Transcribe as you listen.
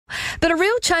But a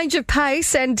real change of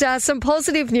pace and some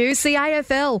positive news. The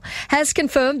AFL has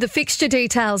confirmed the fixture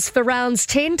details for rounds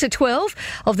 10 to 12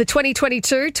 of the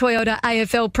 2022 Toyota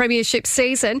AFL Premiership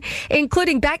season,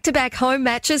 including back-to-back home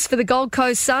matches for the Gold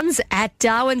Coast Suns at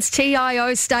Darwin's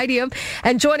TIO Stadium.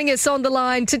 And joining us on the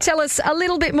line to tell us a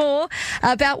little bit more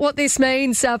about what this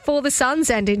means for the Suns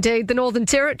and indeed the Northern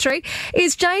Territory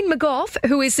is Jane McGough,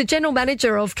 who is the General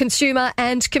Manager of Consumer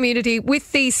and Community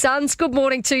with the Suns. Good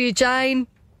morning to you, Jane.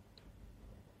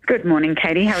 Good morning,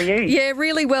 Katie. How are you? Yeah,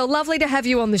 really well. Lovely to have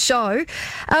you on the show.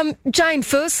 Jane,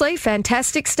 firstly,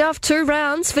 fantastic stuff. 2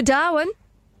 rounds for Darwin.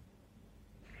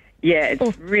 Yeah,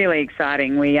 it's really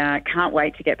exciting. We can't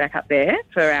wait to get back up there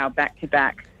for our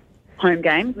back-to-back home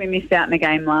games. We missed out in the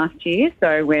game last year,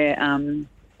 so we're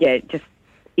just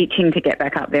itching to get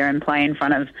back up there and play in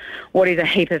front of what is a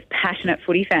heap of passionate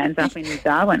footy fans up in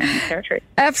Darwin and the Territory.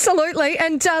 Absolutely.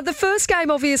 And the first game,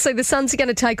 obviously, the Suns are going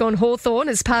to take on Hawthorn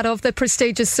as part of the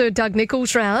prestigious Sir Doug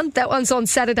Nicholls round. That one's on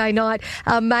Saturday night,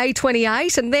 May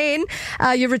 28. And then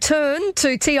you return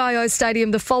to TIO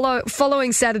Stadium the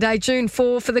following Saturday, June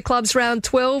 4, for the club's round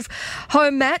 12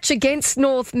 home match against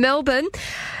North Melbourne.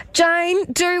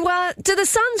 Jane, do the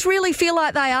Suns really feel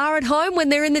like they are at home when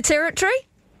they're in the Territory?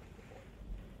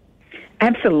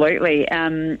 Absolutely.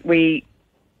 We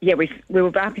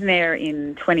were up in there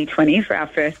in 2020 for our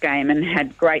first game and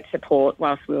had great support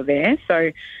whilst we were there. So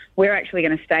we're actually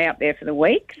going to stay up there for the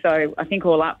week. So I think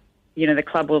all up, the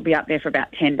club will be up there for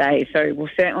about 10 days. So we'll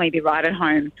certainly be right at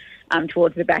home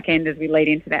towards the back end as we lead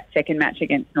into that second match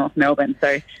against North Melbourne.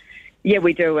 So, yeah,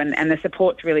 we do. And the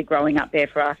support's really growing up there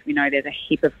for us. We know there's a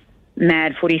heap of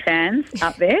mad footy fans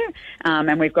up there.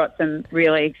 And we've got some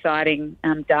really exciting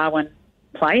Darwin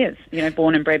players,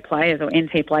 born and bred players or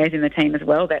NT players in the team as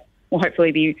well that will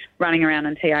hopefully be running around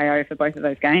on TIO for both of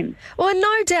those games. Well,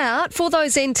 no doubt for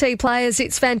those NT players,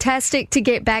 it's fantastic to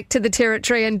get back to the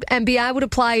Territory and be able to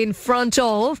play in front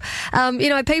of,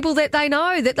 people that they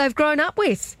know, that they've grown up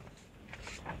with.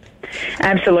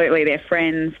 Absolutely. Their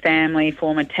friends, family,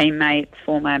 former teammates,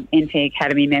 former NT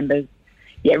Academy members.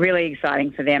 Yeah, really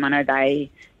exciting for them. I know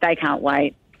they can't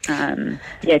wait.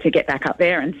 To get back up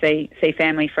there and see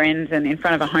family, friends and in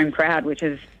front of a home crowd, which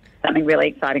is something really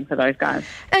exciting for those guys.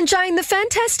 And Jane, the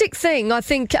fantastic thing, I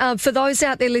think, for those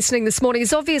out there listening this morning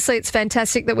is obviously it's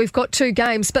fantastic that we've got 2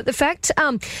 games, but the fact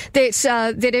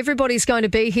that everybody's going to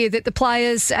be here, that the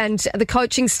players and the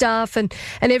coaching staff and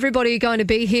everybody are going to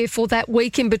be here for that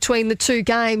week in between the 2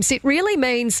 games, it really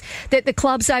means that the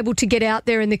club's able to get out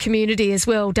there in the community as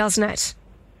well, doesn't it?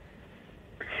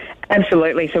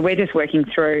 Absolutely. So we're just working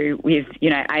through with,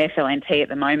 AFLNT at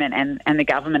the moment and the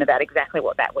government about exactly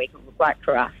what that week will look like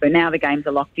for us. So now the games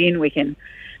are locked in, we can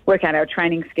work out our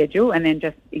training schedule and then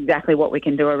just exactly what we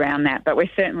can do around that. But we're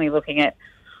certainly looking at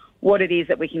what it is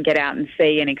that we can get out and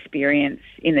see and experience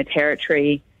in the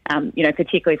Territory,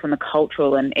 particularly from a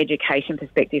cultural and education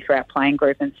perspective for our playing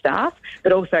group and staff,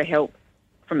 but also help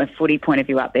from a footy point of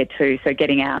view up there too. So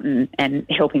getting out and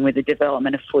helping with the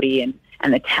development of footy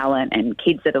and the talent and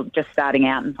kids that are just starting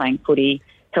out and playing footy,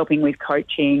 helping with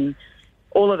coaching,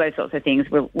 all of those sorts of things.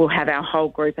 We'll have our whole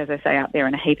group, as I say, out there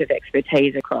and a heap of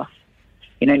expertise across,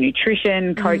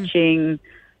 nutrition, coaching,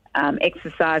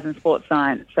 exercise and sports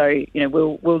science. So,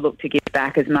 we'll look to give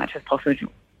back as much as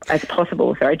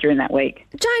possible during that week.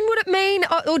 Jane, would it mean,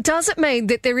 or does it mean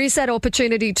that there is that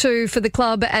opportunity too for the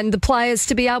club and the players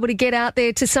to be able to get out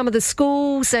there to some of the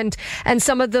schools and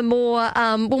some of the more,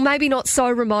 maybe not so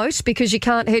remote because you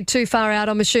can't head too far out,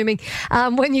 I'm assuming,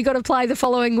 when you've got to play the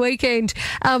following weekend.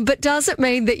 But does it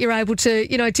mean that you're able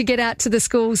to, to get out to the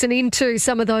schools and into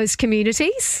some of those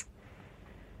communities?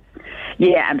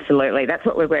 Yeah, absolutely. That's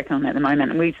what we're working on at the moment.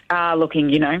 And we are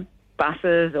looking,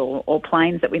 buses or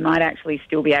planes that we might actually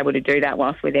still be able to do that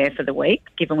whilst we're there for the week,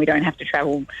 given we don't have to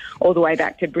travel all the way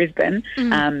back to Brisbane.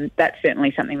 That's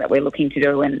certainly something that we're looking to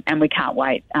do and we can't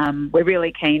wait. We're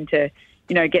really keen to,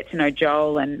 get to know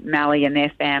Joel and Mally and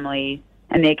their family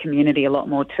and their community a lot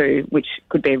more too, which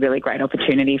could be a really great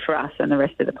opportunity for us and the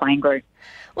rest of the playing group.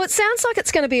 Well, it sounds like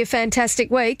it's going to be a fantastic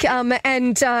week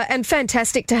and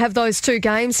fantastic to have those 2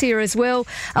 games here as well.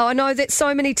 I know that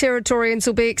so many Territorians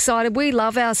will be excited. We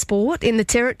love our sport in the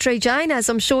Territory, Jane, as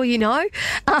I'm sure you know.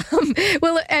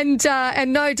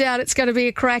 And no doubt it's going to be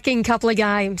a cracking couple of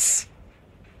games.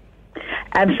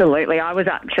 Absolutely. I was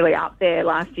actually up there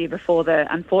last year before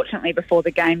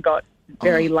the game got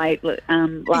very late,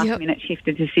 last minute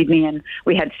shifted to Sydney, and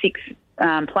we had 6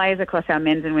 players across our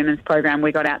men's and women's program.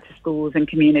 We got out to schools and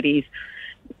communities,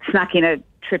 snuck in a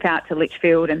trip out to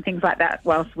Litchfield and things like that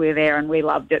whilst we were there, and we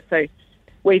loved it. So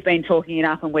we've been talking it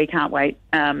up and we can't wait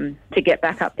to get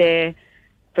back up there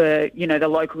for, the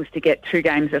locals to get 2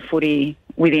 games of footy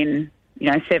within,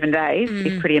 7 days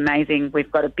is pretty amazing.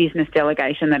 We've got a business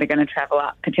delegation that are going to travel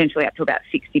up, potentially up to about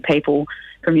 60 people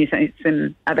from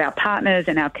some of our partners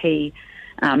and our key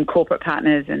corporate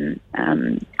partners and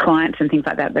clients and things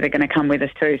like that are going to come with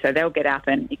us too. So they'll get up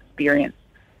and experience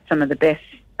some of the best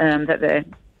that the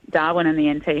Darwin and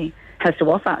the NT has to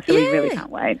offer. So we really can't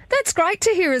wait. That's great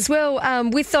to hear as well.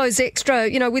 With those extra,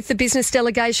 with the business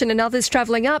delegation and others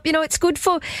travelling up, it's good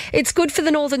for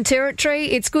the Northern Territory.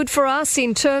 It's good for us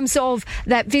in terms of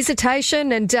that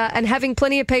visitation and having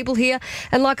plenty of people here.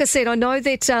 And like I said, I know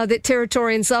that that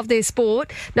Territorians love their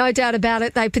sport. No doubt about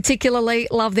it. They particularly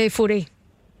love their footy.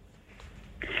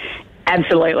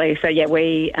 Absolutely. So,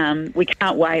 we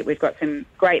can't wait. We've got some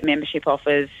great membership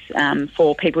offers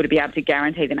for people to be able to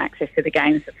guarantee them access to the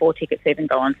games before tickets even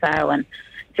go on sale. And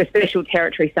it's a special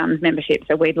Territory Suns membership.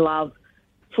 So we'd love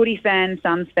footy fans,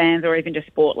 Suns fans, or even just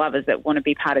sport lovers that want to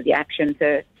be part of the action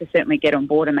to certainly get on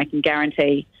board, and they can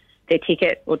guarantee their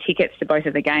ticket or tickets to both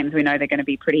of the games. We know they're going to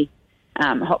be pretty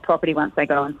hot property once they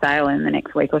go on sale in the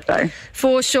next week or so.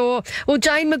 For sure. Well,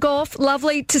 Jane McGough,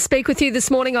 lovely to speak with you this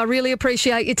morning. I really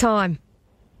appreciate your time.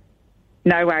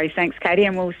 No worries. Thanks, Katie,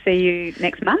 and we'll see you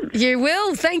next month. You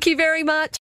will. Thank you very much.